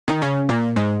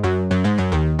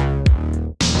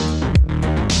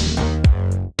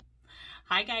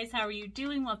Hi guys, how are you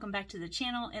doing? Welcome back to the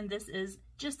channel, and this is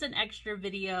just an extra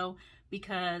video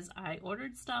because I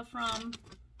ordered stuff from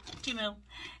Temu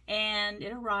and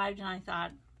it arrived and I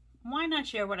thought, why not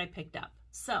share what I picked up?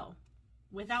 So,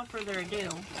 without further ado,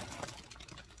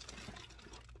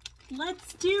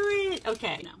 let's do it.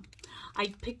 Okay, no.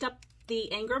 I picked up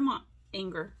the Anger Mama.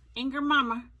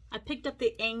 I picked up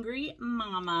the Angry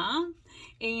Mama,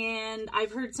 and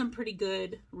I've heard some pretty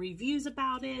good reviews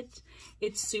about it.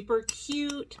 It's super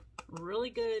cute, really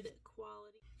good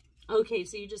quality. Okay,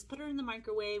 so you just put her in the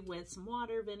microwave with some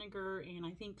water, vinegar, and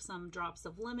I think some drops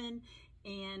of lemon,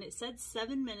 and it said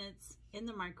 7 minutes in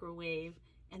the microwave,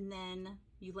 and then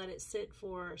you let it sit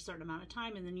for a certain amount of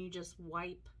time, and then you just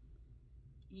wipe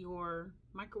your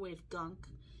microwave gunk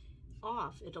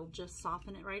off. It'll just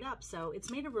soften it right up. So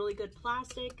it's made of really good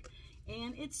plastic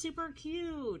and it's super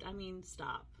cute. I mean,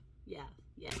 stop. Yeah,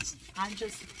 yes. I'm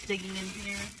just digging in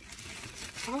here.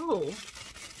 Oh,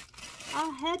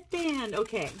 a headband.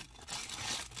 Okay.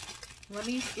 Let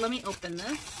me open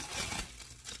this.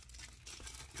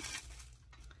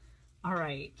 All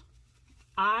right.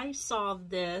 I saw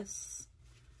this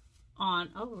on,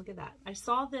 oh, look at that. I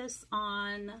saw this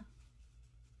on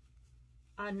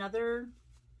another,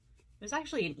 it was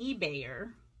actually an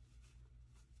eBayer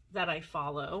that I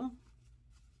follow.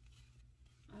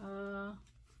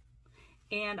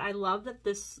 And I love that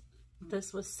this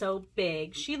was so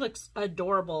big. She looks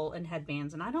adorable in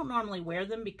headbands, and I don't normally wear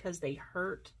them because they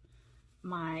hurt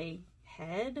my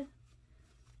head.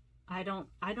 I don't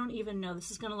even know. This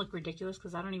is going to look ridiculous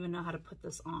because I don't even know how to put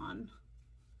this on.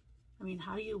 I mean,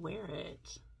 how do you wear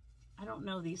it? I don't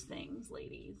know these things,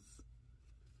 ladies.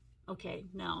 Okay,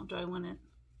 no. Do I want it?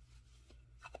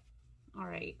 All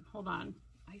right, hold on.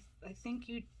 I think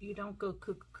you don't go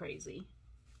cuckoo crazy.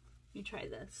 Let me try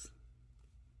this.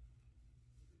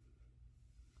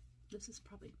 This is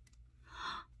probably,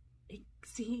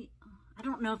 see, I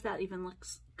don't know if that even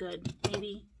looks good.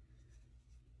 Maybe.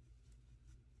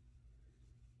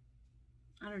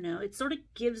 I don't know. It sort of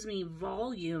gives me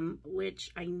volume,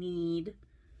 which I need.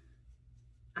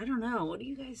 I don't know. What do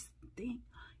you guys think?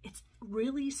 It's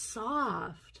really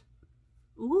soft.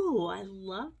 Ooh, I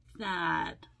love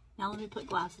that. Now let me put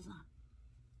glasses on.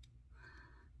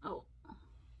 Oh,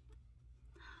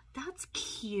 that's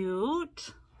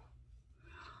cute.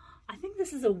 I think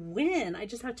this is a win. I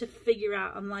just have to figure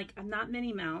out, I'm not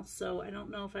Minnie Mouse, so I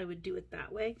don't know if I would do it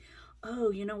that way.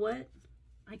 Oh, you know what?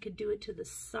 I could do it to the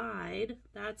side.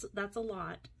 That's a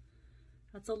lot.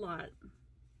 That's a lot.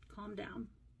 Calm down.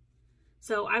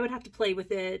 So I would have to play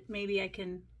with it. Maybe I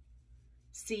can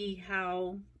see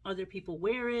how other people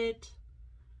wear it.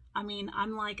 I mean,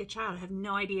 I'm like a child. I have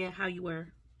no idea how you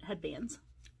wear headbands.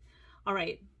 All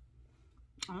right.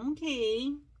 Okay.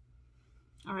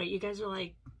 All right. You guys are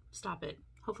like, stop it.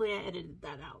 Hopefully I edited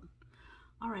that out.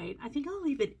 All right. I think I'll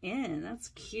leave it in. That's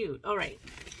cute. All right.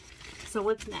 So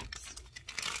what's next?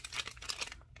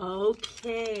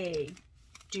 Okay.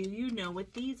 Do you know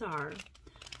what these are?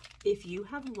 If you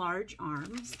have large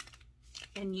arms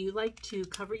and you like to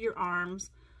cover your arms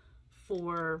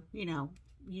for, you know,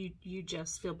 you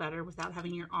just feel better without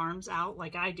having your arms out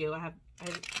like I do.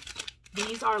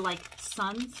 These are like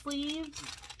sun sleeves,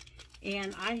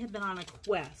 and I have been on a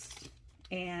quest,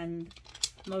 and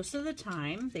most of the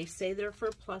time they say they're for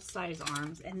plus size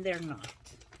arms, and they're not.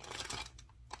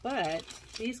 But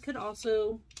these could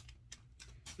also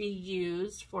be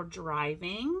used for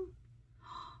driving.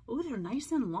 Oh, they're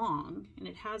nice and long, and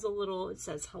it has a little, it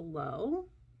says hello.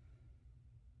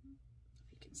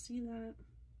 If you can see that.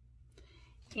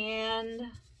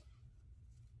 And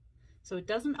so it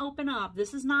doesn't open up.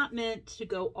 This is not meant to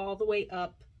go all the way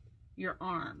up your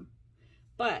arm.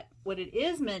 But what it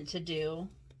is meant to do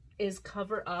is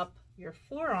cover up your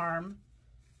forearm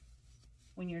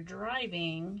when you're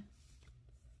driving.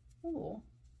 Ooh.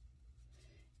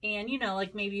 And you know,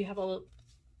 like maybe you have a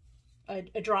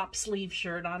drop sleeve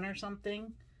shirt on or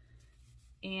something.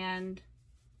 And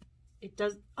it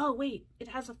does, oh wait, it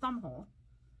has a thumb hole.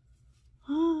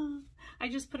 I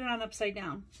just put it on upside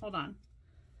down. Hold on.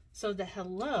 So the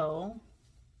hello,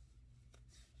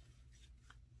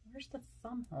 where's the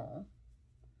thumb hole?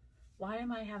 Why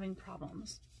am I having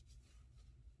problems?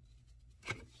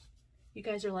 You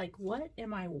guys are like, what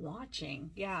am I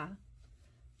watching? Yeah.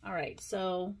 All right.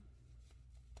 So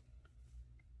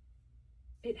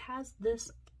it has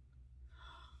this.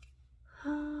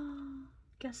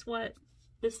 Guess what?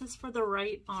 This is for the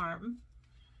right arm.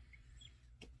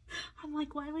 I'm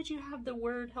like, why would you have the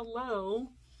word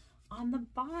hello on the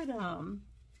bottom?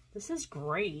 This is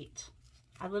great.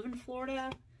 I live in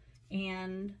Florida,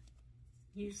 and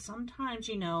you sometimes,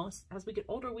 you know, as we get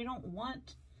older, we don't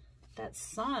want that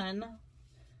sun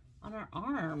on our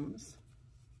arms.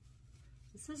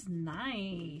 This is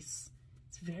nice.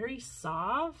 It's very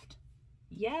soft.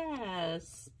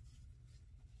 Yes.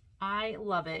 I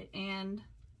love it. And,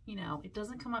 you know, it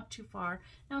doesn't come up too far.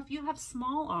 Now, if you have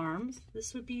small arms,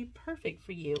 this would be perfect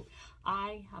for you.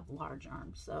 I have large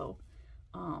arms, so,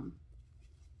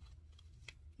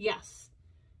 yes,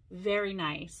 very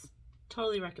nice.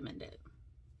 Totally recommend it.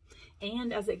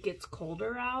 And as it gets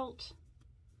colder out,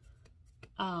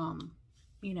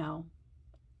 you know,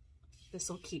 this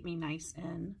will keep me nice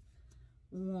and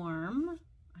warm,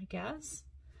 I guess.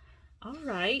 All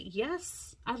right.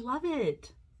 Yes, I love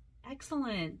it.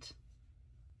 Excellent.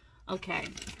 Okay,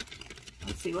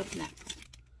 let's see what's next.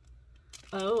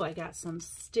 Oh, I got some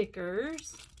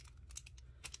stickers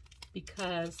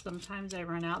because sometimes I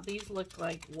run out. These look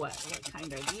like what? What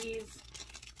kind are these?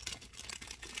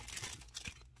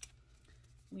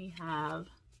 We have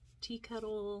tea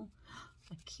kettle,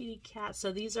 a kitty cat.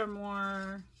 So these are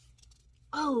more,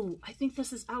 oh, I think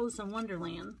this is Alice in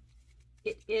Wonderland.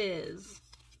 It is.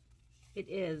 It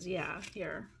is, yeah,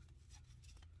 here.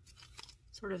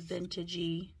 Sort of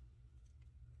vintagey.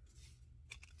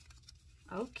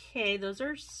 Okay, those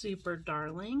are super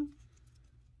darling.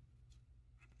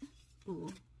 Ooh,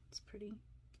 it's pretty.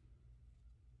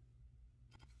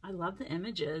 I love the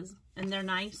images, and they're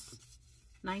nice.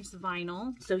 Nice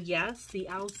vinyl. So yes, the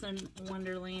Alice in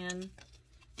Wonderland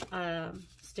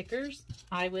stickers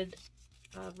I would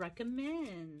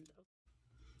recommend.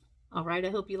 All right, I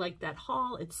hope you liked that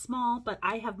haul. It's small, but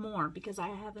I have more because I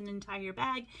have an entire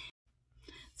bag.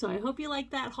 So I hope you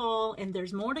like that haul, and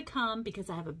there's more to come because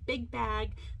I have a big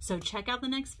bag. So check out the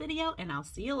next video, and I'll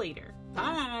see you later.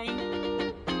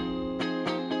 Bye.